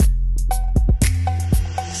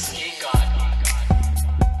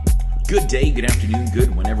Good day, good afternoon,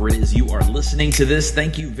 good whenever it is you are listening to this.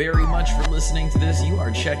 Thank you very much for listening to this. You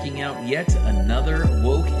are checking out yet another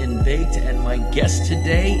Woke and Baked, and my guest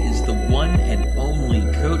today is the one and only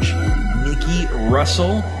Coach Nikki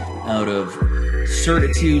Russell out of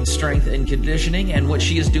Certitude Strength and Conditioning. And what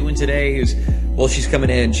she is doing today is, well, she's coming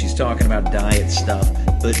in, she's talking about diet stuff,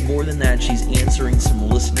 but more than that, she's answering some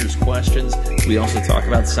listeners' questions. We also talk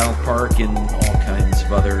about South Park and all kinds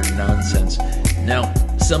of other nonsense. Now,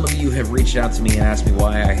 some of you have reached out to me and asked me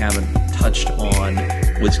why I haven't touched on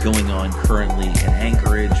what's going on currently in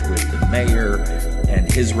Anchorage with the mayor and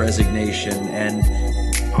his resignation. And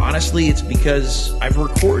honestly, it's because I've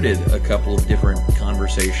recorded a couple of different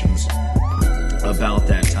conversations about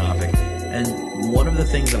that topic. And one of the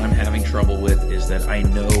things that I'm having trouble with is that I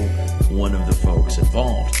know one of the folks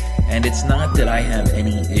involved. And it's not that I have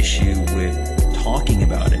any issue with talking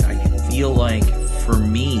about it. I feel like, for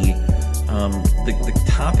me, the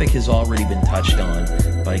topic has already been touched on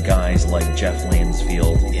by guys like Jeff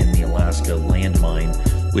Lansfield in the Alaska Landmine,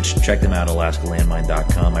 which, check them out,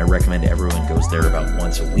 alaskalandmine.com. I recommend everyone goes there about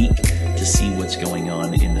once a week to see what's going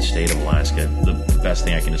on in the state of Alaska. The best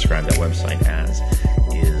thing I can describe that website as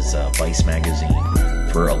is Vice Magazine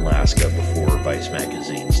for Alaska before Vice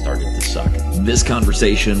Magazine started to suck. This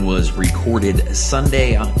conversation was recorded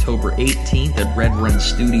Sunday, October 18th at Red Run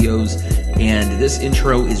Studios, and this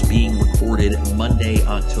intro is being recorded Monday,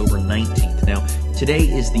 October 19th. Now, today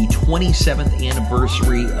is the 27th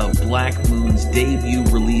anniversary of Black Moon's debut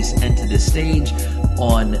release, Enter the Stage,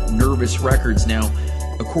 on Nervous Records. Now,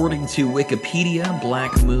 according to Wikipedia,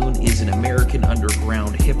 Black Moon is an American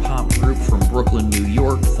underground hip-hop group from Brooklyn, New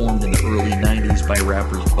York, formed in the early 90s by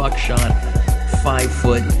rappers Buckshot, 5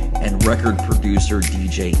 Foot, and record producer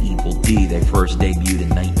DJ Evil D. They first debuted in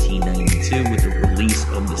 1992 with the release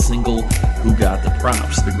of the single Who Got the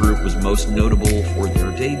Props. The group was most notable for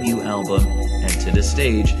their debut album, Enter the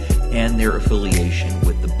Stage, and their affiliation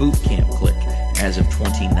with the Boot Camp Clique. As of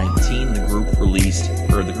 2019, the group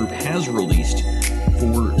has released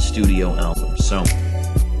 4 studio albums. So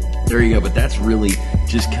there you go, but that's really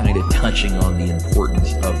just kind of touching on the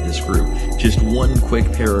importance of this group. Just one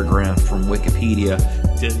quick paragraph from Wikipedia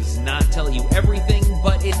does not tell you everything,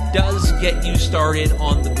 but it does get you started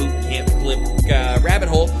on the Boot Camp Clique rabbit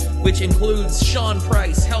hole, which includes Sean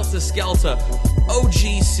Price, Helta Skelta,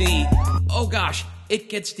 OGC. Oh gosh, it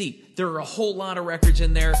gets deep. There are a whole lot of records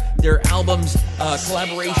in there. There are albums,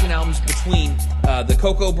 collaboration albums between the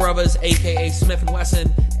Cocoa Brothers, a.k.a. Smith &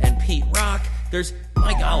 Wesson, and Pete Rock.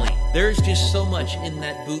 My golly, there's just so much in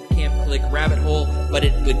that Boot Camp Clique rabbit hole, but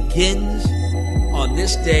it begins on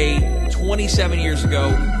this day 27 years ago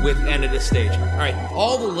with Enter the Stage. All right,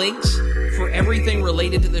 all the links for everything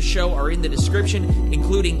related to the show are in the description,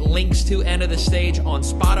 including links to Enter the Stage on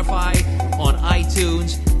Spotify, on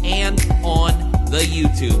iTunes, and on the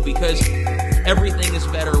YouTube, because everything is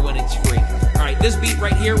better when it's free. All right, this beat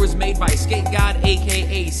right here was made by Skate God,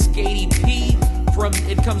 a.k.a. Skatey P.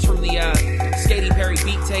 It comes from the Skatey Perry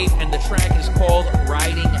beat tape, and the track is called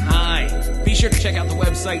Riding High. Be sure to check out the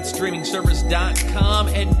website, streamingservice.com,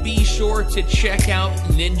 and be sure to check out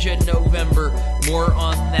Ninja November. More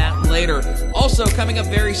on that later. Also, coming up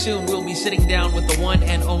very soon, we'll be sitting down with the one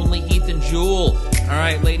and only Ethan Jewell. All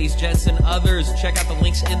right, ladies, gents, and others, check out the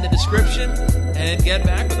links in the description and get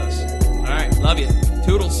back with us. All right, love you.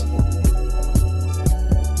 Toodles.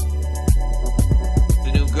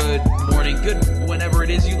 Good morning, good whenever it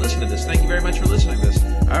is you listen to this. Thank you very much for listening to this.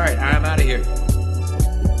 All right, I'm out of here.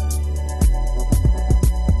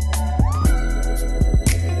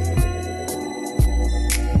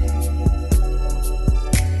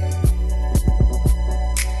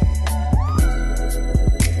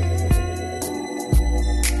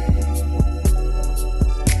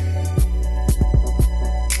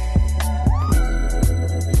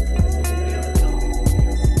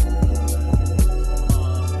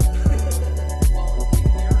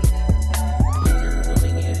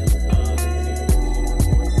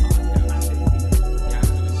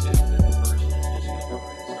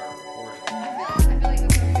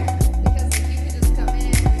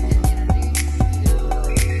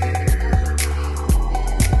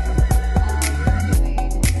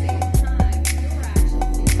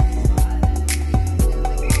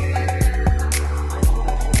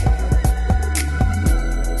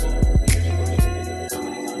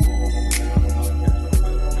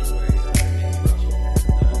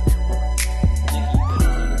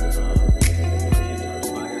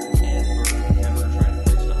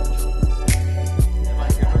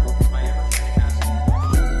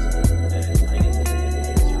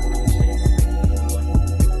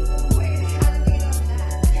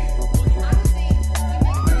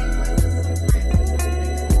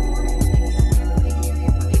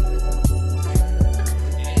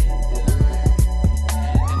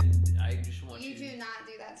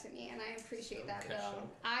 me, and I appreciate that, Okay, Bill. sure.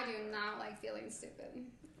 I do not like feeling stupid.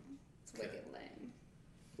 It's wicked lame.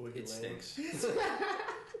 Wicked It lame. stinks.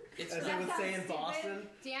 It's As not- they would say in Stupid. Boston.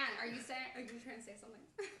 Dan, are you trying to say something?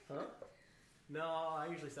 Huh? No, I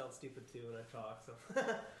usually sound stupid too when I talk. So.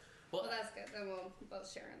 Well, that's good. Then we'll both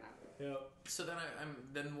share in that. Yep. So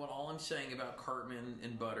then what all I'm saying about Cartman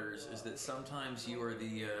and Butters is that sometimes you are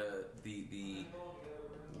the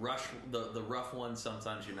rough one,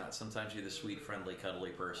 sometimes you're not. Sometimes you're the sweet, friendly,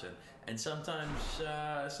 cuddly person, and sometimes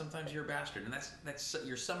you're a bastard, and that's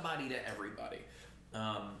you're somebody to everybody.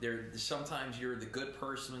 Sometimes you're the good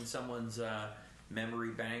person in someone's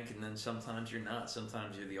memory bank, and then sometimes you're not.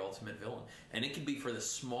 Sometimes you're the ultimate villain, and it can be for the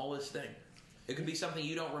smallest thing. It could be something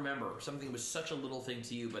you don't remember, something that was such a little thing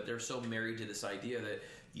to you, but they're so married to this idea that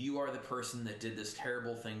you are the person that did this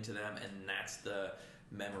terrible thing to them, and that's the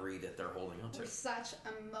memory that they're holding on We're to. such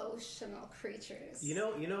emotional creatures. You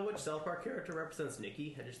know which South Park character represents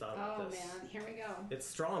Nikki? I just thought about Oh this. man, here we go. It's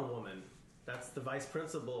Strong Woman. That's the vice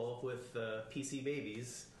principal with PC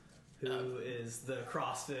Babies, who is the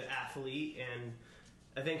CrossFit athlete, and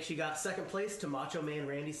I think she got second place to Macho Man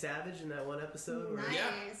Randy Savage in that one episode. where-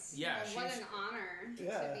 Nice. Yeah, Well, what she's- an honor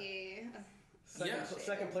Yeah. to be.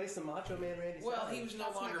 Second place to Macho Man Randy Well, Savage. he was no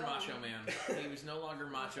That's my longer goal. Macho Man. He was no longer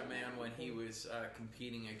Macho Man when he was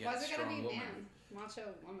competing Why against is it gonna Strong be Woman. man?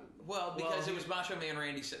 Macho woman. Well, because Well, it was Macho Man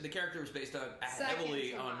Randy. The character was based on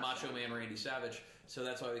heavily on Macho Man Randy Savage, so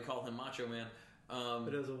that's why we call him Macho Man.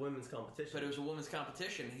 But it was a women's competition. But it was a women's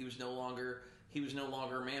competition. He was no longer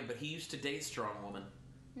a man, but he used to date Strong Woman,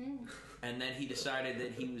 and then he decided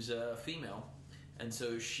that he was a female, and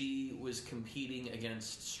so she was competing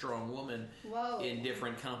against Strong Woman Whoa. in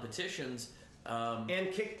different competitions.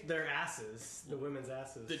 And kicked their asses, the women's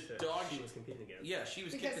asses. The that dog- she was competing against. Yeah, she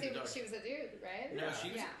was Because kicking the dog. she was a dude, right? No, she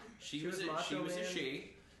was. Yeah. She was a Macho Man,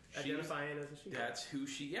 she. Identifying as a she. That's who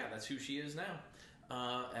she. Yeah, that's who she is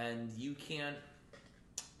now. And you can't.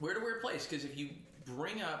 Where to wear place? Because if you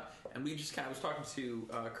bring up, and we just kind of was talking to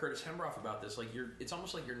Curtis Hembroff about this, like it's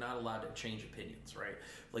almost like you're not allowed to change opinions, right?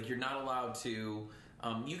 Like you're not allowed to.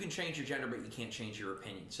 You can change your gender, but you can't change your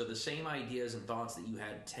opinion. So the same ideas and thoughts that you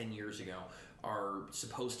had 10 years ago are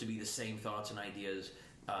supposed to be the same thoughts and ideas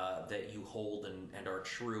that you hold and are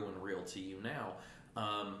true and real to you now.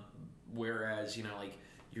 Whereas, like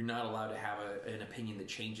you're not allowed to have an opinion that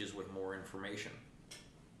changes with more information.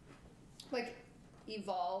 Like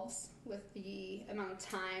evolves with the amount of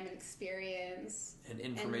time and experience And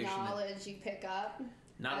information and knowledge you pick up.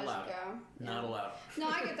 Not as allowed. You go. Not allowed. No,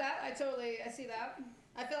 I get that. I see that.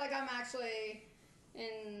 I feel like I'm actually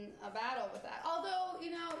in a battle with that. Although,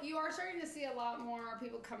 you are starting to see a lot more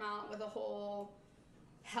people come out with a whole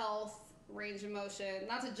health range of motion.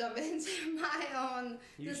 Not to jump into my own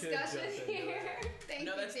You should discussion jump into here. it. Thank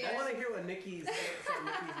No, you, that's- dear. I want to hear what Nikki's on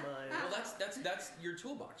Nikki's mind. Well, that's your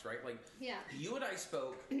toolbox, right? Like, Yeah. you and I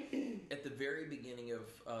spoke at the very beginning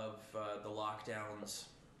of the lockdowns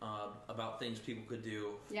about things people could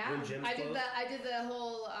do. Yeah, When gyms I did closed? that. I did the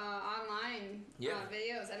whole online Yeah.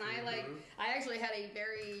 videos, and I actually had a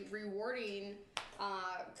very rewarding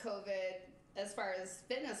COVID as far as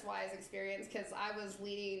fitness wise experience because I was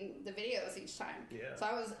leading the videos each time. Yeah. So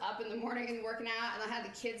I was up in the morning and working out, and I had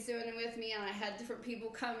the kids doing it with me, and I had different people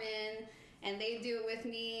come in and they do it with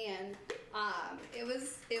me, and it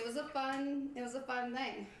was a fun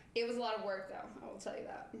thing. It was a lot of work though. I will tell you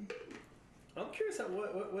that. I'm curious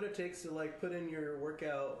what it takes to like put in your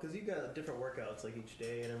workout, because you got different workouts like each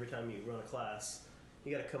day, and every time you run a class,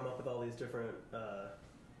 you got to come up with all these different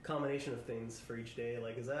combination of things for each day.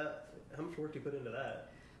 Like, is that how much work do you put into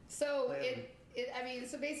that? So Plan.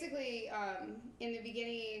 so basically, in the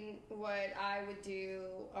beginning, what I would do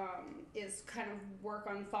is kind of work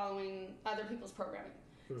on following other people's programming.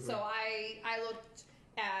 So I looked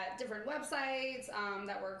at different websites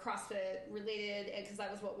that were CrossFit related, because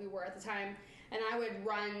that was what we were at the time, and I would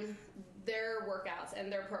run their workouts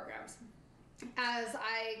and their programs. As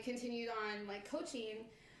I continued on like coaching,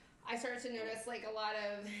 I started to notice like a lot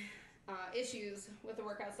of issues with the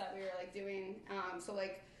workouts that we were like doing. So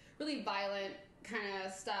like really violent kind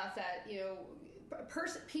of stuff that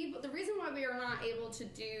people. The reason why we are not able to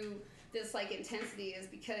do this like intensity is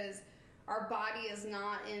because our body is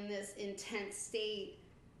not in this intense state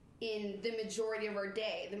in the majority of our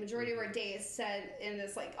day. The majority of our day is set in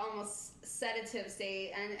this like almost sedative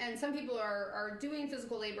state, and some people are doing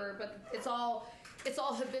physical labor, but it's all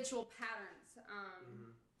habitual patterns.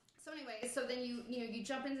 So anyway, so then you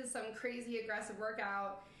jump into some crazy aggressive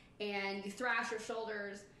workout and you thrash your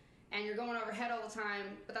shoulders and you're going overhead all the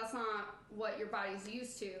time, but that's not what your body's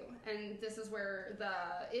used to. And this is where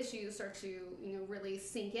the issues start to really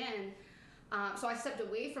sink in. So I stepped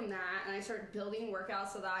away from that and I started building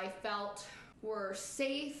workouts so that I felt were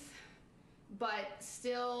safe, but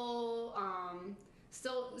still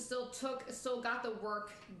got the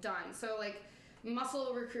work done. So like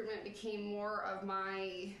muscle recruitment became more of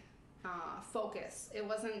my focus. It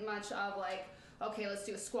wasn't much of like, okay, let's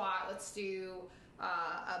do a squat, let's do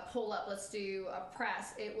a pull up, let's do a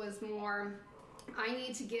press. It was more, I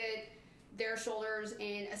need to get their shoulders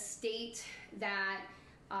in a state that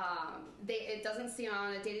it doesn't see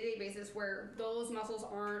on a day-to-day basis where those muscles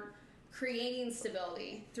aren't creating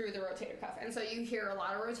stability through the rotator cuff. And so you hear a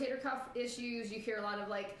lot of rotator cuff issues, you hear a lot of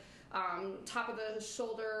like top of the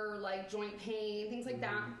shoulder, like joint pain, things like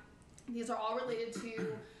that. These are all related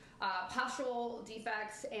to postural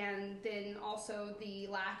defects, and then also the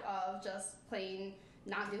lack of just plain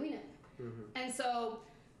not doing it. And so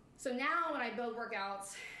now when I build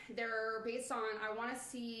workouts, they're based on, I want to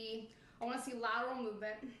see lateral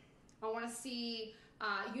movement. I want to see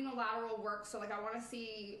unilateral work. So like I want to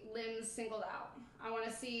see limbs singled out. I want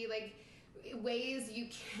to see like ways you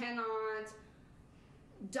cannot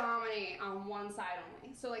dominate on one side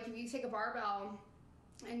only. So like if you take a barbell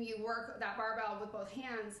and you work that barbell with both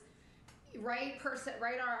hands,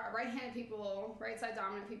 right-handed people, right side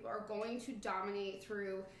dominant people are going to dominate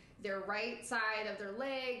through their right side of their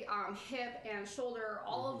leg, hip, and shoulder.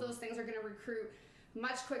 All of those things are going to recruit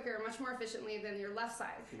much quicker, much more efficiently than your left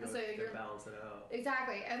side. And so you're balance it out.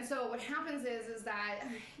 Exactly. And so what happens is that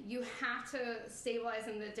you have to stabilize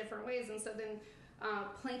in the different ways. And so then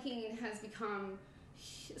planking has become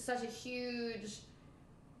such a huge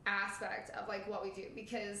aspect of like what we do,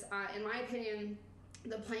 because in my opinion,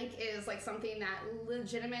 the plank is like something that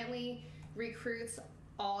legitimately recruits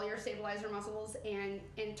all your stabilizer muscles and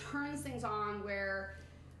turns things on where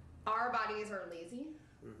our bodies are lazy.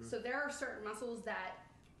 So there are certain muscles that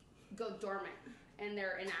go dormant and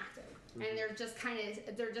they're inactive, and they're just kind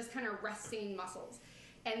of resting muscles.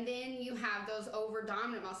 And then you have those over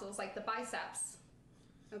dominant muscles like the biceps.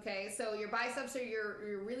 Okay, so your biceps are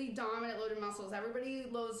your really dominant loaded muscles. Everybody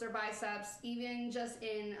loads their biceps, even just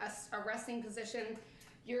in a resting position.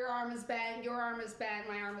 Your arm is bent,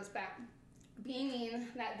 my arm is bent. Meaning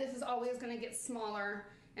that this is always going to get smaller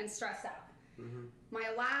and stressed out. My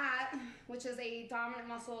lat, which is a dominant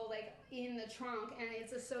muscle like in the trunk, and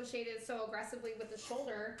it's associated so aggressively with the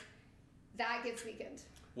shoulder, that gets weakened.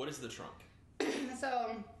 What is the trunk?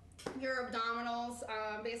 So your abdominals,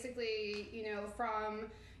 basically,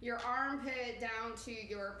 from your armpit down to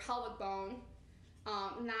your pelvic bone,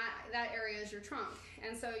 that area is your trunk.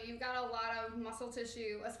 And so you've got a lot of muscle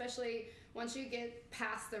tissue, especially once you get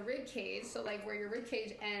past the rib cage, so like where your rib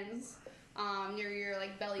cage ends, near your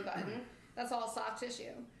like belly button. That's all soft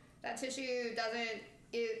tissue. That tissue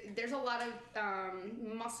there's a lot of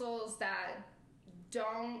muscles that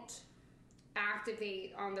don't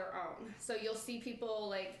activate on their own. So you'll see people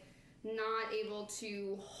like not able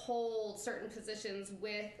to hold certain positions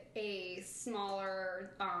with a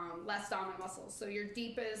smaller, less dominant muscle. So your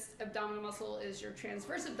deepest abdominal muscle is your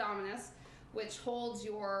transverse abdominis, which holds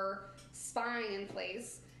your spine in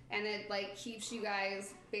place, and it like keeps you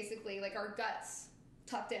guys basically like our guts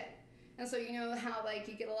tucked in. And so you know how like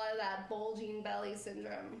you get a lot of that bulging belly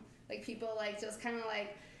syndrome, like people like just kind of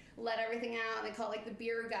like let everything out, and they call it like the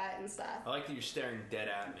beer gut and stuff. I like that you're staring dead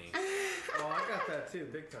at me. Oh, I got that too,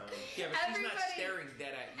 big time. Yeah, but she's not staring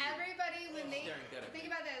dead at you. Everybody, when they think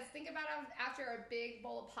about this, think about after a big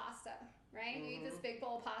bowl of pasta, right? You eat this big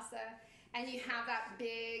bowl of pasta, and you have that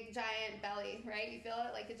big giant belly, right? You feel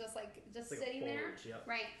it, like it's just like sitting there, yep.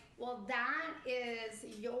 Right? Well, that is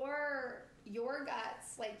your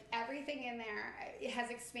guts, like everything in there has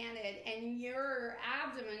expanded, and your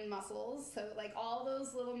abdomen muscles, so like all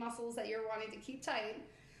those little muscles that you're wanting to keep tight,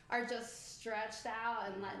 are just stretched out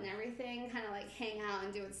and letting everything kind of like hang out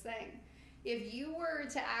and do its thing. If you were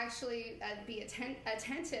to actually be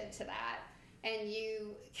attentive to that, and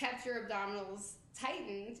you kept your abdominals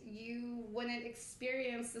tightened, you wouldn't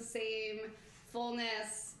experience the same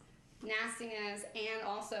fullness, nastiness, and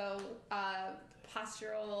also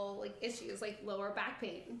postural like issues like lower back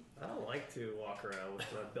pain. I don't like to walk around with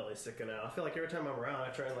my belly sticking out. I feel like every time I'm around, I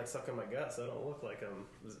try and like suck on my gut so I don't look like I'm.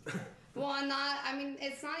 Well,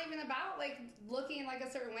 it's not even about like looking like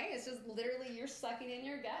a certain way. It's just literally you're sucking in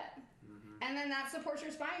your gut, and then that supports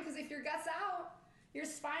your spine, because if your gut's out, your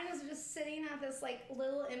spine is just sitting at this like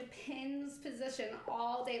little impinged position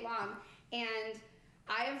all day long. And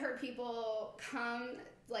I have heard people come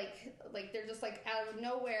like they're just like out of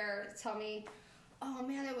nowhere tell me, oh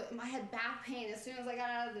man, I had back pain as soon as I got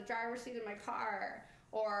out of the driver's seat of my car,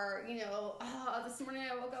 Or, this morning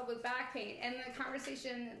I woke up with back pain. And the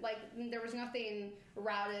conversation, like, there was nothing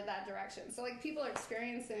routed that direction. So, like, people are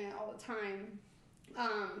experiencing it all the time.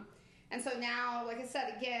 And so now, like I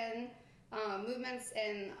said, again, movements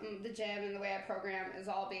in the gym and the way I program is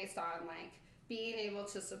all based on, like, being able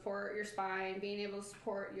to support your spine, being able to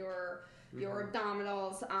support your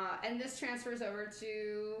abdominals. And this transfers over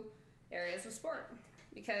to areas of sport.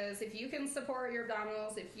 Because if you can support your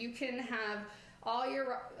abdominals, if you can have all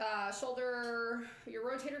your shoulder, your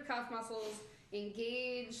rotator cuff muscles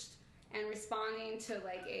engaged and responding to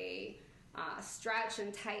like a stretch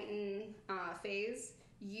and tighten phase,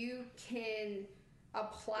 you can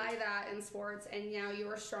apply that in sports, and now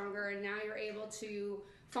you're stronger, and now you're able to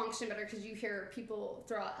function better, because you hear people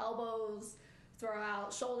throw out elbows, throw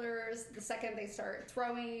out shoulders the second they start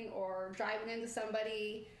throwing or driving into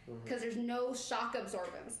somebody, because there's no shock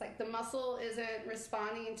absorbance. Like, the muscle isn't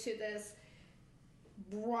responding to this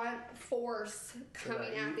brunt force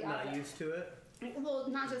coming at the object. Not used to it. Well,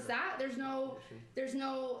 not just that. There's no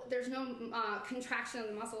contraction of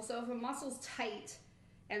the muscle. So if a muscle's tight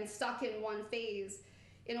and stuck in one phase,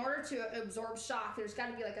 in order to absorb shock, there's got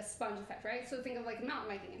to be like a sponge effect, right? So think of like mountain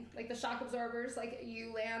biking, like the shock absorbers. Like,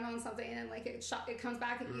 you land on something and like it comes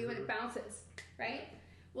back at you and it bounces, right?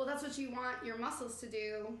 Well, that's what you want your muscles to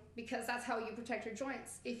do, because that's how you protect your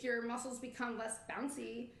joints. If your muscles become less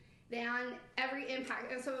bouncy, then every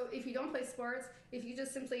impact. And so if you don't play sports, if you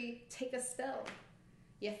just simply take a spill,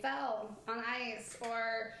 you fell on ice,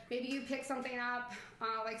 or maybe you pick something up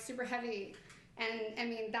like super heavy, and I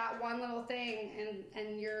mean that one little thing,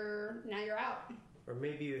 and now you're out. Or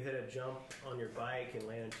maybe you hit a jump on your bike and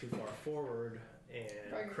landed too far forward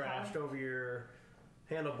and crashed over your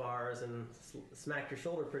handlebars and smacked your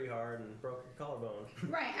shoulder pretty hard and broke your collarbone.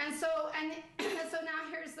 Right, and so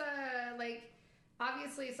now here's the, like,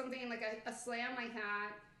 obviously something like a slam like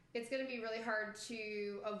that, it's going to be really hard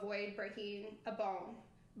to avoid breaking a bone.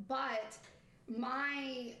 But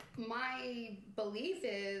my belief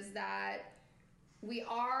is that we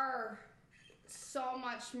are so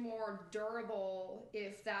much more durable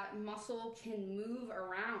if that muscle can move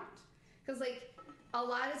around. Because, like, a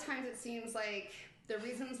lot of times it seems like the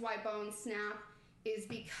reasons why bones snap is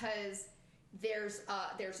because there's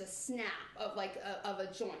a snap of of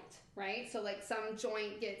a joint, right? So like some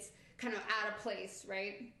joint gets kind of out of place,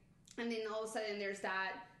 right? And then all of a sudden there's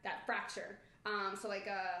that fracture. So like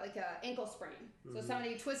a ankle sprain. So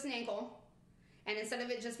somebody twists an ankle, and instead of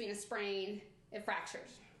it just being a sprain, it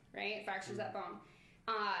fractures, right? It fractures that bone.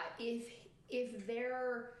 If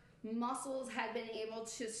their muscles had been able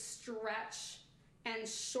to stretch and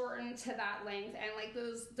shorten to that length, and like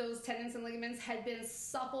those tendons and ligaments had been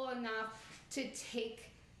supple enough to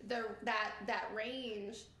take that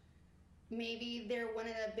range, maybe there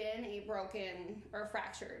wouldn't have been a broken or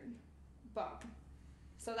fractured bone.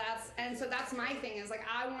 So that's my thing, is like,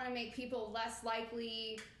 I want to make people less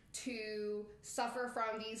likely to suffer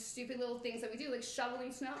from these stupid little things that we do, like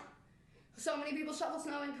shoveling snow. So many people shovel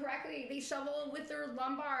snow incorrectly. They shovel with their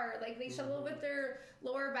lumbar, like they shovel with their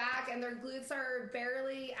lower back, and their glutes are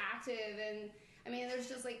barely active. And I mean,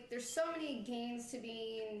 there's so many gains to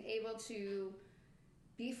being able to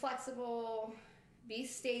be flexible, be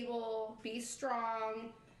stable, be strong,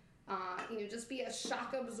 just be a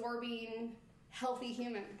shock absorbing, healthy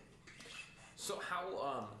human. So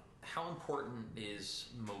how important is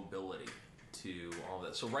mobility to all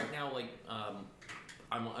this? So right now, like,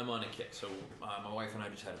 I'm on a kick. So my wife and I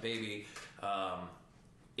just had a baby.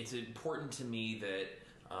 It's important to me that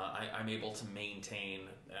I'm able to maintain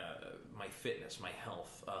my fitness, my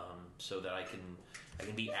health, so that I can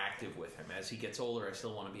be active with him. As he gets older, I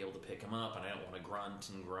still want to be able to pick him up, and I don't want to grunt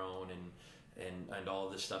and groan and all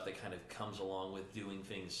of this stuff that kind of comes along with doing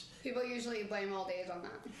things. People usually blame old age on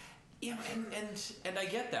that. Yeah, and I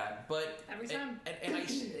get that, but every time,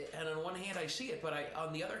 and on one hand I see it, but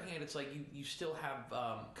on the other hand, it's like you still have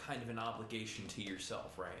kind of an obligation to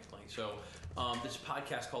yourself, right? Like, so this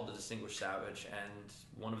podcast called The Distinguished Savage, and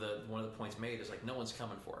one of the points made is like, no one's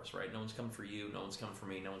coming for us, right? No one's coming for you, no one's coming for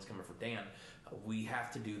me, no one's coming for Dan. We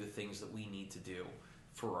have to do the things that we need to do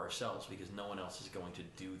for ourselves, because no one else is going to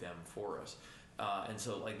do them for us. And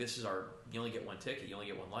so, like, this is you only get one ticket, you only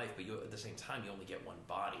get one life, but at the same time, you only get one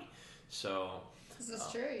body. So this is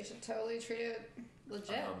true. You should totally treat it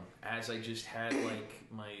legit. As I just had like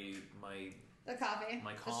my coffee,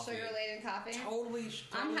 the sugar-laden coffee. Totally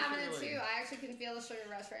I'm having it too. I actually can feel the sugar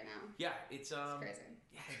rush right now. Yeah, it's crazy.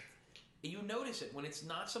 Yeah, you notice it when it's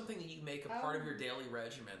not something that you make a part of your daily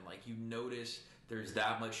regimen. Like, you notice there's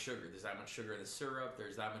that much sugar. There's that much sugar in the syrup.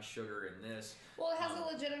 There's that much sugar in this. Well, it has a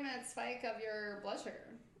legitimate spike of your blood sugar.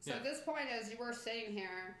 So Yeah. at this point, as you were sitting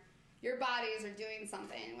here, your bodies are doing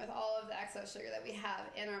something with all of the excess sugar that we have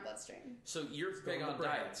in our bloodstream. So you're big going on to brain.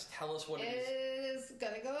 diets. Tell us what it It is. is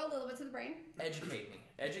going to go a little bit to the brain. Educate me.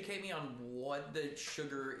 Educate me on what the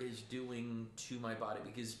sugar is doing to my body,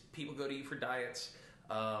 because people go to you for diets.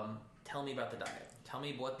 Tell me about the diet. Tell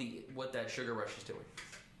me what that sugar rush is doing.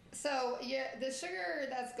 So yeah, the sugar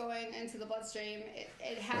that's going into the bloodstream,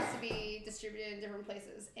 it has to be distributed in different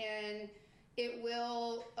places, and it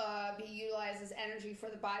will be utilized as energy for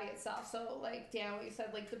the body itself. So like Dan, what you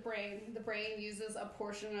said, like the brain uses a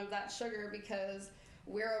portion of that sugar because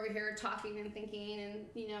we're over here talking and thinking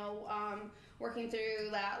and working through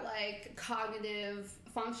that like cognitive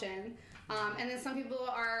function. And then some people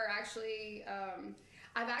are actually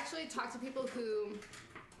I've actually talked to people who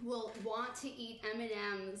will want to eat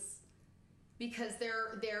M&Ms because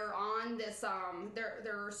they're on this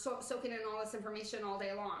they're soaking in all this information all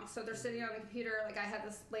day long. So they're sitting on the computer. Like I had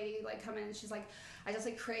this lady like come in and she's like, I just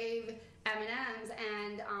like crave M&Ms,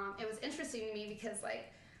 and it was interesting to me because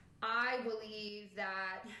like I believe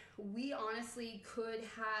that we honestly could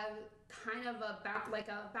have kind of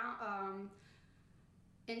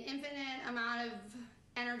an infinite amount of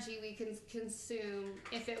energy we can consume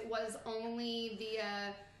if it was only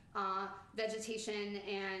via vegetation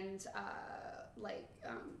and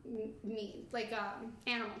meat, like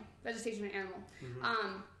animal, vegetation and animal.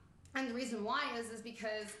 Mm-hmm. And the reason why is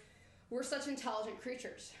because we're such intelligent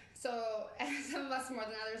creatures. So, and some of us more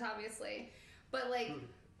than others, obviously, but like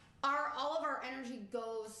all of our energy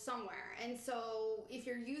goes somewhere. And so if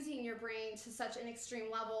you're using your brain to such an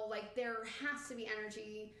extreme level, like there has to be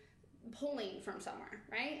energy pulling from somewhere,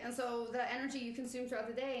 right? And so the energy you consume throughout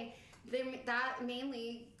the day, that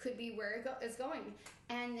mainly could be where it's going.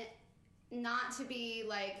 And not to be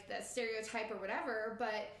like the stereotype or whatever,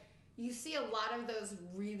 but you see a lot of those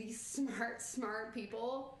really smart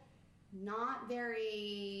people not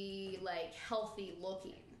very like healthy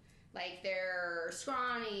looking. Like they're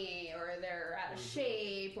scrawny or they're out of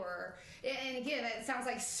shape, or, and again, it sounds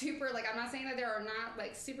like super, like I'm not saying that there are not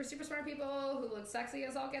like super smart people who look sexy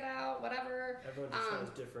as all get out, whatever. Everyone just has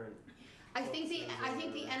different. I think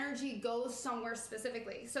the energy goes somewhere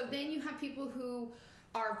specifically. So then you have people who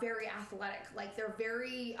are very athletic, like they're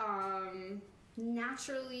very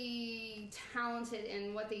naturally talented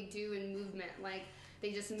in what they do in movement. Like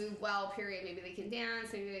they just move well, period. Maybe they can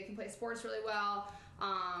dance, maybe they can play sports really well.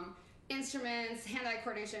 Instruments, hand-eye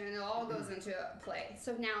coordination, and it all goes into play.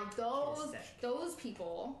 So now those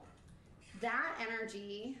people, that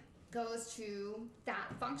energy goes to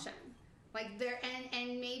that function. Like they're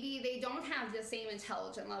and maybe they don't have the same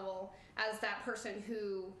intelligent level as that person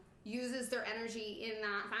who uses their energy in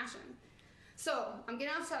that fashion. So I'm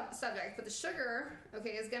getting off subject, but the sugar,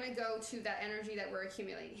 okay, is going to go to that energy that we're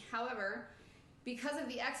accumulating. However, because of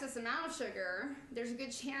the excess amount of sugar, there's a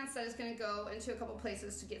good chance that it's going to go into a couple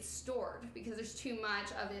places to get stored because there's too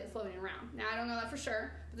much of it floating around. Now, I don't know that for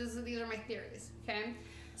sure, but these are my theories, okay?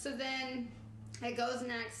 So then it goes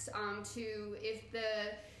next to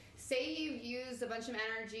say you've used a bunch of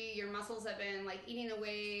energy, your muscles have been like eating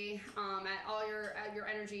away at all your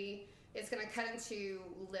energy, it's going to cut into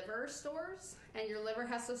liver stores, and your liver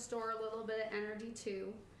has to store a little bit of energy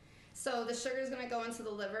too. So the sugar is going to go into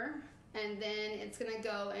the liver, and then it's going to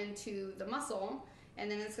go into the muscle,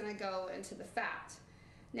 and then it's going to go into the fat.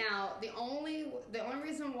 Now, the only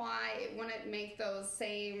reason why it wouldn't make those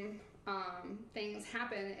same things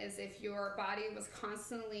happen is if your body was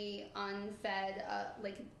constantly unfed,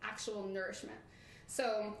 like actual nourishment.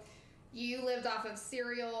 So you lived off of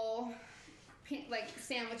cereal, like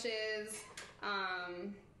sandwiches,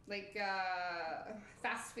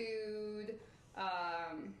 fast food,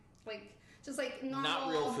 like just like normal, not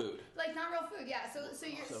real food. Like not real food, yeah. So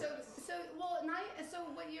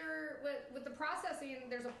with the processing,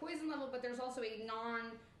 there's a poison level, but there's also a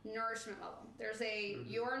non-nourishment level. There's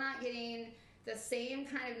you're not getting the same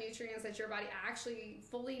kind of nutrients that your body actually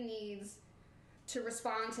fully needs to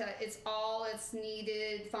respond to its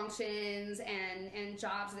needed functions and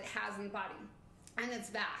jobs that it has in the body. And it's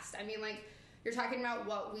vast. I mean, like, you're talking about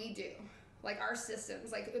what we do, like our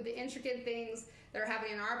systems, like the intricate things that are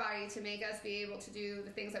happening in our body to make us be able to do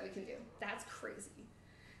the things that we can do. That's crazy.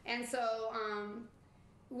 And so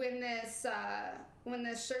when this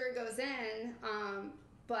sugar goes in,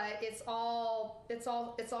 but it's all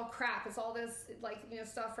crap. It's all this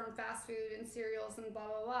stuff from fast food and cereals and blah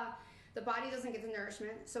blah blah. The body doesn't get the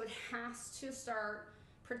nourishment, so it has to start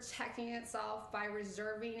protecting itself by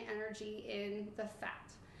reserving energy in the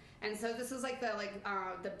fat. And so this is like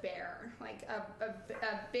the bear, like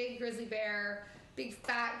a big grizzly bear, big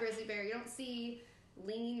fat grizzly bear. You don't see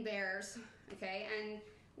lean bears, okay? And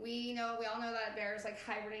we all know that bears like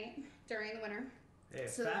hibernate during the winter. Hey,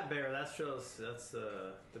 So- fat bear, that's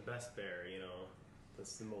the best bear, you know.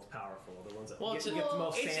 That's the most powerful. The ones that Well, get it's the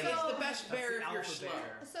most it's standing. the best That's bear the if you're alpha slow.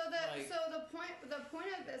 bear. So Like- the point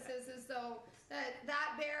of this is though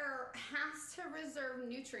that bear has to reserve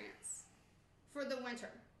nutrients for the winter.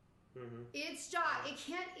 Mm-hmm. Its job, it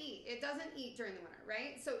can't eat. It doesn't eat during the winter,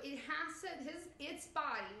 right? So it has to its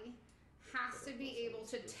body has to be able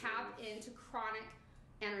to tap into chronic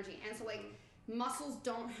energy. And so like muscles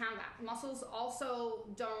don't have that. Muscles also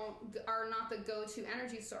are not the go-to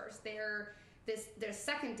energy source. They're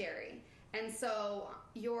secondary. And so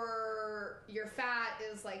your fat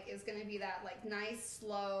is going to be that like nice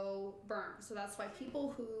slow burn. So that's why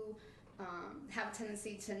people who have a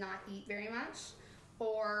tendency to not eat very much,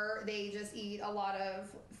 or they just eat a lot of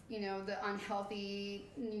the unhealthy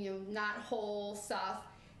not whole stuff,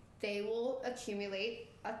 they will accumulate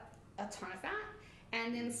a ton of fat.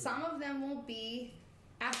 And then some of them will be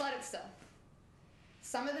athletic still.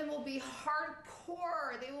 Some of them will be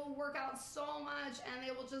hardcore. They will work out so much and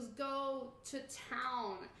they will just go to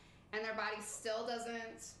town and their body still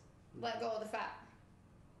doesn't let go of the fat.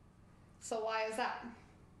 So why is that?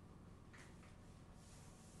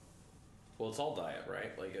 Well, it's all diet,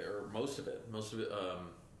 right? Like, or most of it.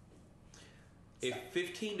 If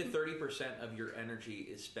 15 to 30% of your energy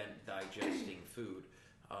is spent digesting food,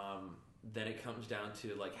 then it comes down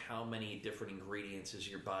to like how many different ingredients is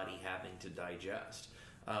your body having to digest.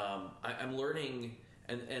 I'm learning,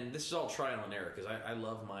 and this is all trial and error because I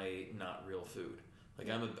love my not real food. Like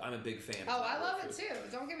I'm a big fan. Oh, of I not love real it food.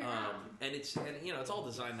 too. Don't get me wrong. And it's all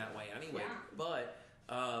designed that way anyway. Yeah. But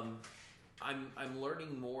I'm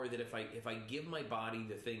learning more that if I give my body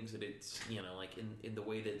the things that it's like in the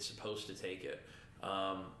way that it's supposed to take it,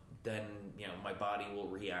 then my body will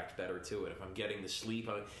react better to it. If I'm getting the sleep,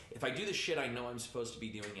 if I do the shit I know I'm supposed to be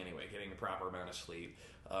doing anyway, getting the proper amount of sleep,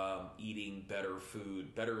 eating better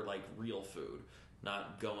food, better like real food,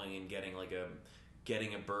 not going and getting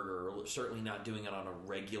a burger, or certainly not doing it on a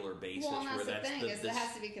regular basis. Well, and that's where the that's thing is it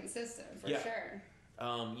has to be consistent for sure.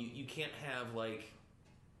 You can't have like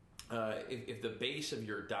if the base of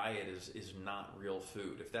your diet is not real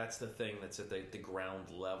food, if that's the thing that's at the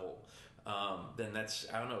ground level, then that's,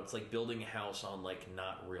 I don't know, it's like building a house on like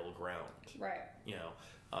not real ground. Right.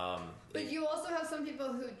 But you also have some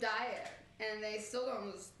people who diet and they still don't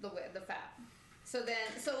lose the fat.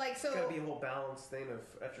 It's gotta be a whole balanced thing of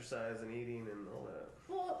exercise and eating and all that.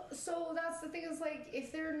 Well, so that's the thing is like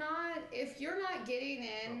if you're not getting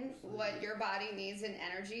in what your body needs in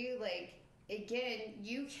energy, like again,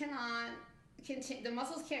 you cannot continue. The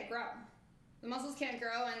muscles can't grow. The muscles can't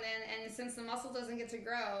grow, and since the muscle doesn't get to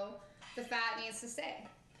grow, the fat needs to stay,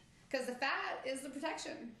 because the fat is the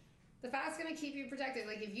protection. The fat's going to keep you protected.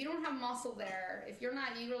 Like if you don't have muscle there, if you're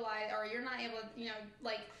not utilized or you're not able to,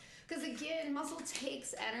 because again, muscle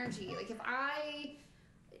takes energy. Like if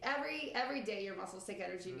every day your muscles take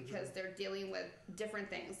energy because they're dealing with different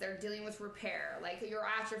things. They're dealing with repair. Like you're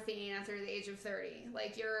atrophying after the age of 30.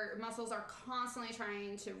 Like your muscles are constantly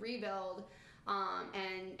trying to rebuild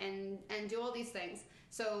and do all these things.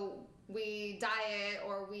 So we diet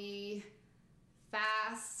or we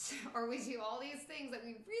fast or we do all these things that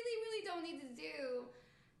we really, really don't need to do.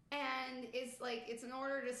 And it's in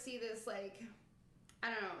order to see this I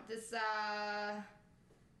don't know,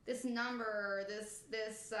 this number, this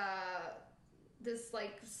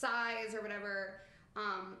size or whatever,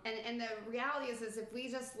 and the reality is if we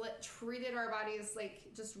just treated our bodies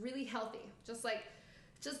just really healthy,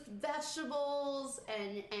 just vegetables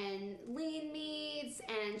and lean meats,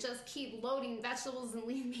 and just keep loading vegetables and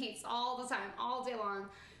lean meats all the time, all day long,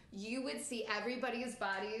 you would see everybody's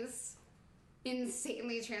bodies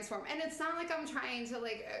insanely transform. And it's not like I'm trying to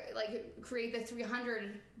create the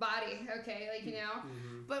 300 body, okay,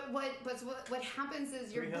 but what happens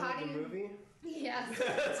is your body. The movie? Yes.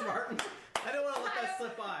 Martin. I don't want to let that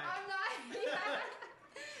slip by. I'm not. Yeah.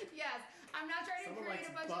 Yes, I'm not trying Someone to create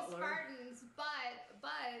a bunch Butler. of Spartans,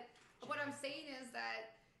 but what I'm saying is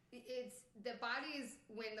that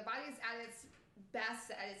when the body's at its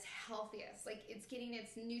best, at its healthiest, it's getting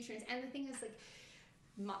its nutrients. And the thing is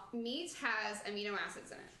meat has amino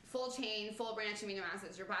acids in it. Full chain, full branch amino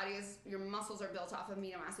acids. Your muscles are built off of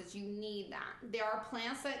amino acids. You need that. There are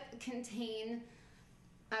plants that contain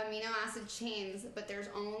amino acid chains, but there's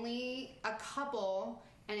only a couple,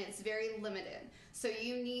 and it's very limited. So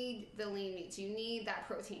you need the lean meats. You need that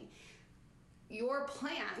protein. Your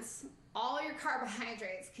plants, all your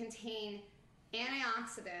carbohydrates contain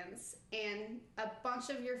antioxidants and a bunch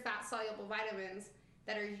of your fat soluble vitamins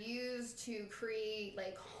that are used to create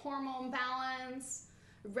like hormone balance,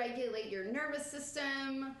 regulate your nervous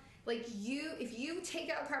system. Like if you take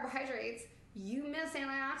out carbohydrates, you miss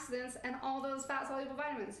antioxidants and all those fat soluble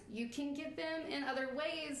vitamins. You can get them in other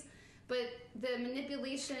ways, but the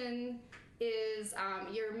manipulation is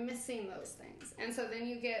you're missing those things. And so then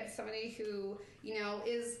you get somebody who,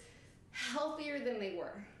 is healthier than they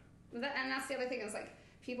were. And that's the other thing is like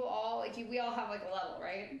people all, like we all have like a level,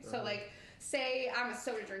 right? So like say I'm a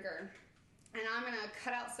soda drinker and I'm going to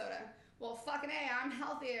cut out soda. Well, fucking A, I'm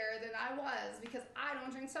healthier than I was because I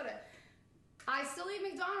don't drink soda. I still eat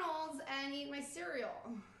McDonald's and eat my cereal.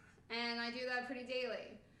 And I do that pretty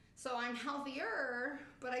daily. So I'm healthier,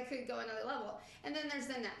 but I could go another level. And then there's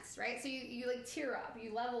the next, right? So you like tier up,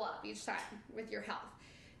 you level up each time with your health.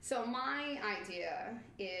 So my idea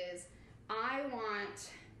is I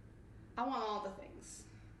want all the things.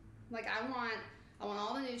 Like I want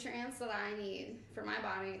all the nutrients that I need for my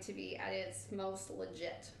body to be at its most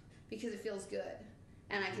legit because it feels good.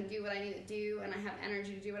 And I can do what I need to do and I have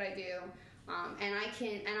energy to do what I do. And I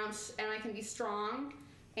can be strong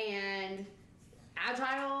and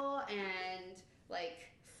agile and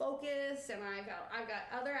like focused, and I've got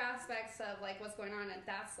other aspects of like what's going on, and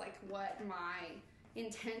that's like what my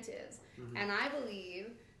intent is. Mm-hmm. And I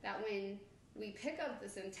believe that when we pick up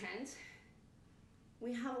this intent,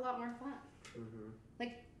 we have a lot more fun. Mm-hmm.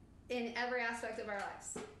 Like in every aspect of our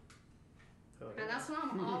lives. Oh, yeah. And that's what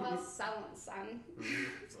I'm all about selling, son. Mm-hmm.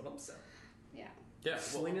 That's what I'm selling. Yeah. Yeah,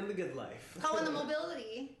 swinging the good life. Oh, and the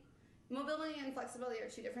mobility and flexibility are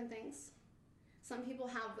two different things. Some people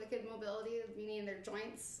have wicked mobility, meaning their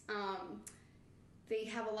joints. They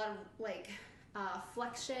have a lot of like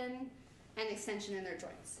flexion and extension in their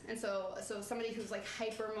joints, and so somebody who's like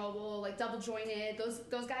hypermobile, like double jointed,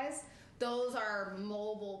 those guys, those are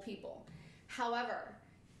mobile people. However,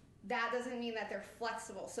 that doesn't mean that they're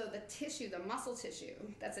flexible. So the tissue, the muscle tissue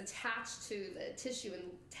that's attached to the tissue and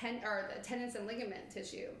the tendons and ligament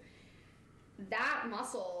tissue, that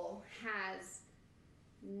muscle has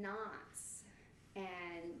knots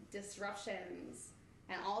and disruptions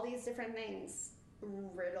and all these different things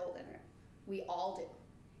riddled in it. We all do,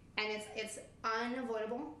 and it's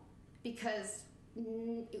unavoidable because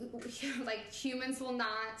like humans will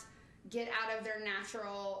not get out of their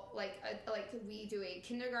natural, like we do a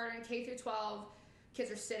kindergarten, K through 12, kids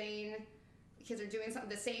are sitting, kids are doing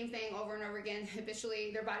the same thing over and over again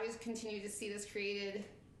habitually. Their bodies continue to see this created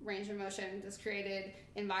range of motion, this created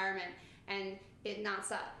environment, and it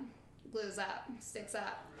knots up, glues up, sticks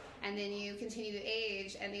up, and then you continue to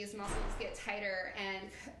age and these muscles get tighter and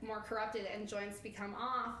more corrupted and joints become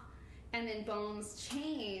off, and then bones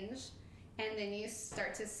change, and then you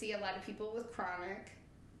start to see a lot of people with chronic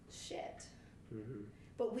shit. Mm-hmm.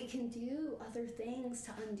 But we can do other things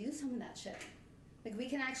to undo some of that shit. Like we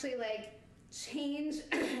can actually like change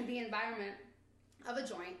the environment of a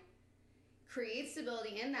joint, create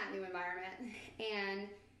stability in that new environment, and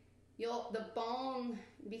the bone,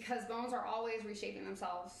 because bones are always reshaping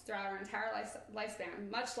themselves throughout our entire lifespan,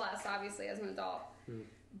 much less obviously as an adult.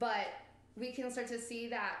 But we can start to see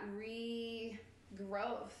that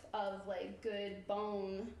regrowth of like good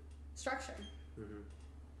bone structure. Mm-hmm.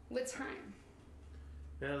 With time.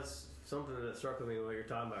 Yeah, that's something that struck with me what you're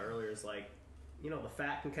talking about earlier is like, the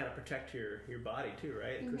fat can kind of protect your body too,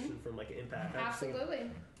 right? Mm-hmm. Cushion from like an impact.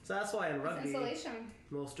 Absolutely. So that's why in rugby, insulation.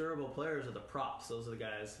 Most durable players are the props. Those are the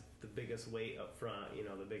guys, the biggest weight up front,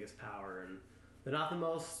 the biggest power, and they're not the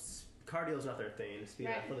most, cardio's not their thing, speed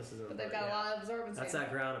and athleticism. But they've got a lot of absorbency. That's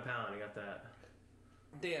that ground and pound, you got that.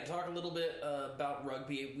 Dan, talk a little bit about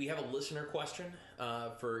rugby. We have a listener question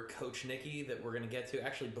for Coach Nikki that we're going to get to.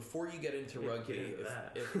 Actually, before you get into rugby,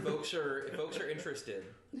 if folks are interested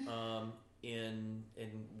in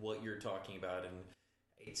what you're talking about, and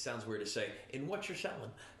it sounds weird to say, in what you're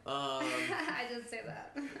selling. I just say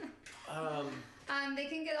that. They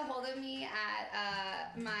can get a hold of me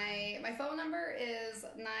at my phone number is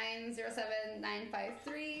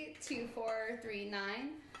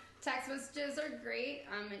 907-953-2439. Text messages are great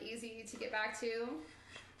and easy to get back to.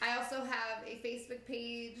 I also have a Facebook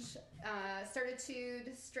page,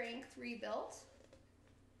 Certitude Strength Rebuilt.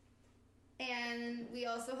 And we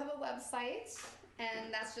also have a website,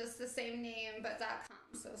 and that's just the same name, but .com.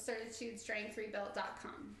 So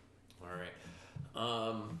CertitudeStrengthRebuilt.com. All right.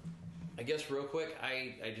 I guess real quick,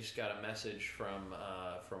 I just got a message from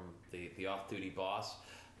the off-duty boss.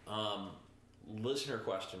 Listener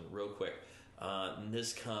question, real quick. And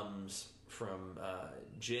this comes from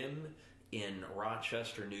Jim in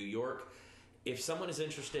Rochester, New York. If someone is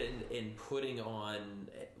interested in putting on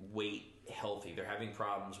weight healthy. They're having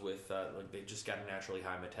problems with like they just got a naturally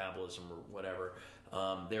high metabolism or whatever.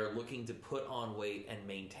 They're looking to put on weight and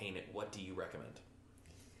maintain it. What do you recommend?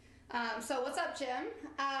 So what's up, Jim?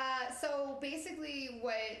 So basically,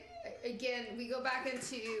 we go back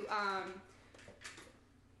into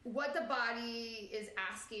what the body is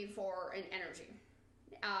asking for in energy.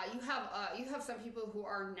 You have some people who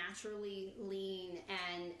are naturally lean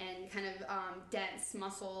and kind of dense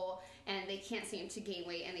muscle, and they can't seem to gain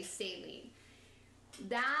weight, and they stay lean.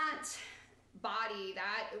 That body,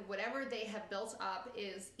 that whatever they have built up,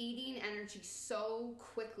 is eating energy so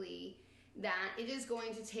quickly that it is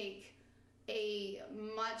going to take a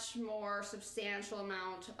much more substantial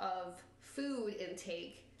amount of food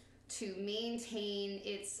intake to maintain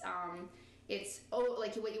its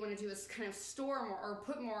like what you want to do is kind of store more or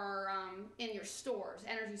put more in your stores,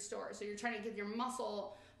 energy stores. So you're trying to give your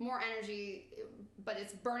muscle more energy, but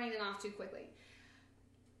it's burning it off too quickly.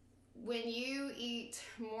 When you eat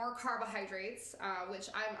more carbohydrates, which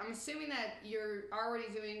I'm assuming that you're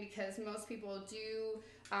already doing, because most people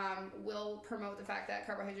will promote the fact that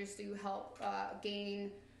carbohydrates do help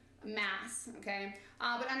gain mass, okay?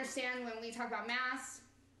 But understand, when we talk about mass,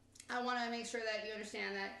 I want to make sure that you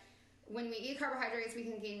understand that when we eat carbohydrates, we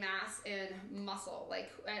can gain mass in muscle,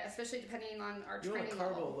 like especially depending on our training level. You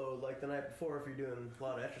want a carbo load like the night before if you're doing a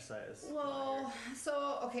lot of exercise. Well,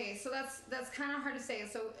 so that's kind of hard to say.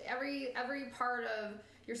 So every part of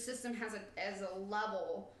your system has a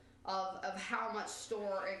level of how much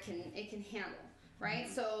store it can handle, right?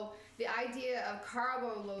 Mm-hmm. So the idea of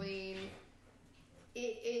carbo loading,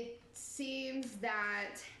 it seems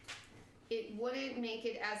that it wouldn't make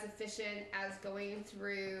it as efficient as going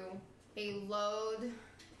through a load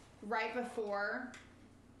right before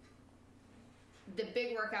the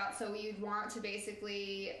big workout. So you'd want to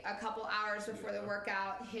basically a couple hours before the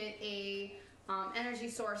workout hit a energy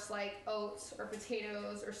source like oats or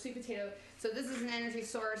potatoes or sweet potato. So this is an energy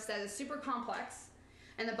source that is super complex,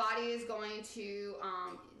 and the body is going to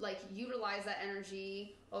utilize that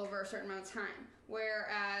energy over a certain amount of time.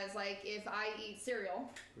 Whereas like if I eat cereal,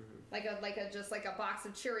 just like a box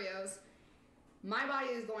of Cheerios, my body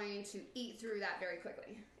is going to eat through that very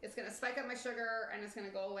quickly. It's going to spike up my sugar, and it's going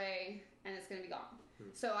to go away, and it's going to be gone.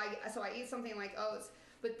 So I eat something like oats,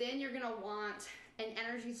 but then you're going to want an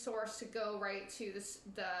energy source to go right to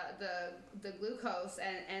the glucose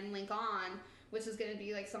and link on, which is going to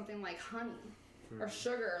be like something like honey or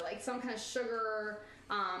sugar, like some kind of sugar.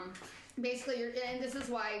 Basically, and this is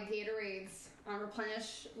why Gatorades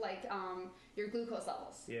replenish your glucose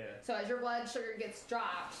levels. Yeah. So as your blood sugar gets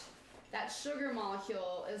dropped, that sugar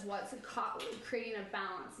molecule is what's creating a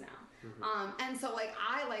balance now. Mm-hmm. And so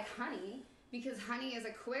I like honey because honey is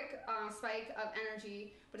a quick spike of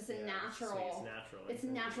energy, but it's a natural. It's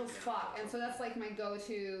natural as fuck, and so that's like my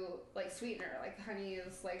go-to sweetener. Like honey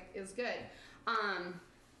is good.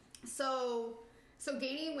 So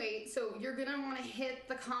gaining weight, so you're gonna want to hit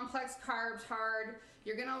the complex carbs hard.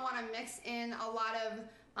 You're gonna want to mix in a lot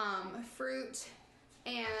of fruit,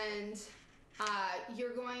 and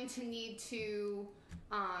you're going to need to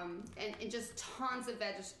and just tons of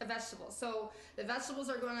vegetables. So the vegetables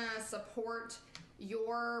are going to support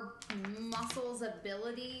your muscles'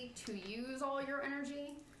 ability to use all your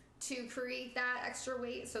energy to create that extra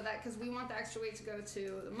weight. So that, because we want the extra weight to go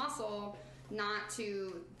to the muscle, not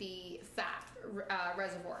to the fat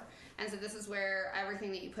reservoir. And so this is where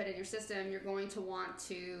everything that you put in your system, you're going to want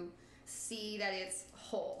to see that it's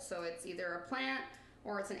whole. So it's either a plant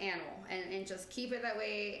or it's an animal, and just keep it that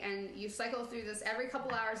way. And you cycle through this every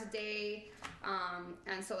couple hours a day,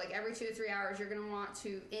 and so every 2 to 3 hours you're going to want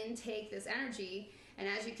to intake this energy. And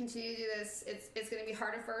as you continue to do this, it's going to be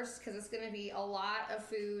hard at first because it's going to be a lot of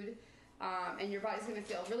food, and your body's going to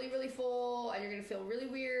feel really, really full, and you're going to feel really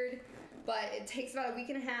weird. But it takes about a week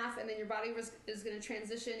and a half, and then your body is going to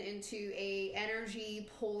transition into a energy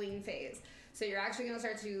pulling phase. So you're actually going to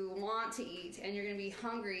start to want to eat, and you're going to be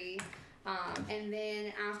hungry. And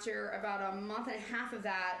then after about a month and a half of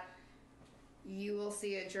that, you will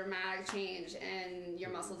see a dramatic change in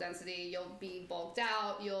your muscle density. You'll be bulked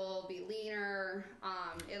out. You'll be leaner.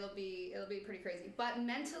 It'll be pretty crazy. But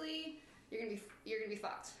mentally, you're gonna be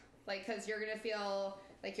fucked. Because you're gonna feel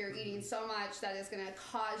like you're eating so much that it's gonna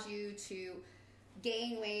cause you to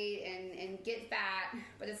gain weight and get fat.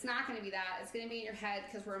 But it's not gonna be that. It's gonna be in your head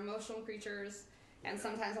because we're emotional creatures and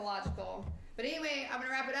sometimes illogical. But anyway, I'm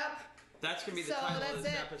gonna wrap it up. That's going to be the title of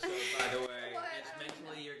this episode, by the way. It's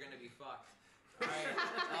mentally you're going to be fucked.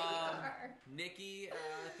 All right. Nikki,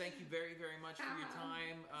 thank you very, very much for your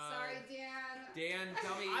time. Sorry, Dan. Dan,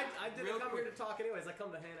 tell me. I didn't come here to talk anyways. I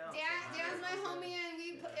come to hang out. Dan's my homie, and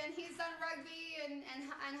he's done rugby and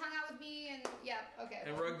hung out with me, and okay.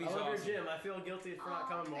 And rugby's I love awesome. your gym. I feel guilty for not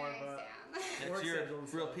coming more, but That's your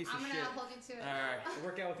real piece of shit. I'm gonna hold you to it. All right. I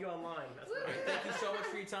work out with you online. That's right. Thank you so much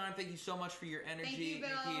for your time. Thank you so much for your energy. Thank you, Bill.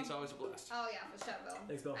 Nikki, it's always a blast. Oh yeah, for sure, Bill.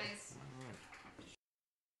 Thanks, Bill. Nice.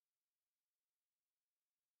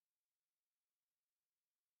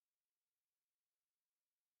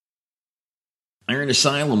 Iron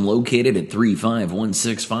Asylum, located at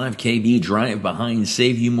 35165 KB Drive behind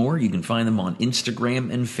Save You More. You can find them on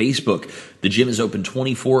Instagram and Facebook. The gym is open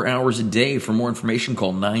 24 hours a day. For more information,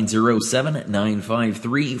 call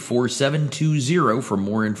 907-953-4720 for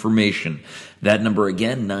more information. That number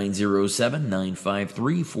again,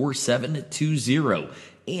 907-953-4720.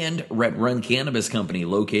 And Red Run Cannabis Company,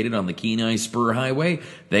 located on the Kenai Spur Highway.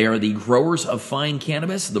 They are the growers of fine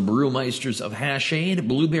cannabis, the brewmeisters of hashade,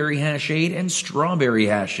 blueberry hashade, and strawberry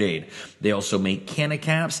hashade. They also make canna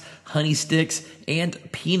caps, honey sticks, and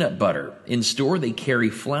peanut butter. In store, they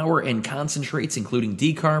carry flour and concentrates, including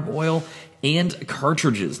decarb oil and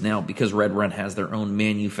cartridges. Now, because Red Run has their own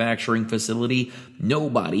manufacturing facility,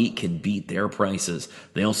 nobody can beat their prices.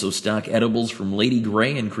 They also stock edibles from Lady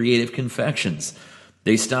Grey and Creative Confections.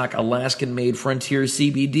 They stock Alaskan-made Frontier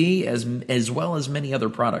CBD as well as many other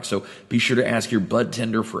products, so be sure to ask your bud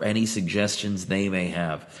tender for any suggestions they may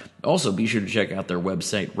have. Also, be sure to check out their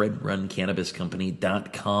website,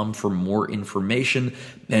 redruncannabiscompany.com, for more information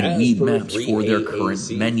and weed maps for their current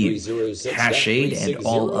menu. Hashade and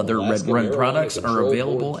all other Red Run products are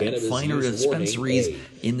available at finer dispensaries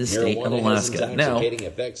in the state of Alaska. Now,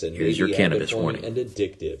 here's your cannabis warning. And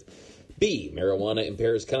addictive. B. Marijuana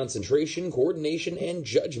impairs concentration, coordination, and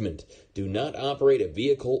judgment. Do not operate a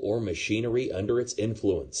vehicle or machinery under its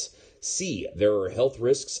influence. C. There are health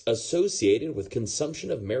risks associated with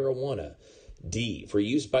consumption of marijuana. D. For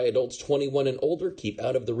use by adults 21 and older, keep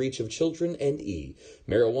out of the reach of children. And E.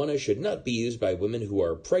 Marijuana should not be used by women who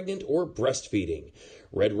are pregnant or breastfeeding.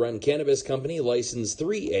 Red Run Cannabis Company, license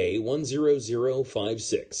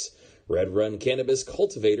 3A10056. Red Run Cannabis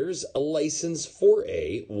Cultivators, license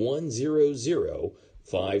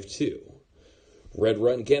 4A10052. Red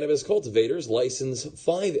Run Cannabis Cultivators, license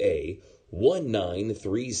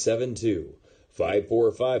 5A19372.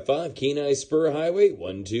 5455 Kenai Spur Highway,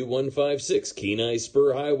 12156 Kenai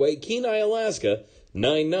Spur Highway, Kenai, Alaska,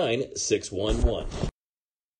 99611.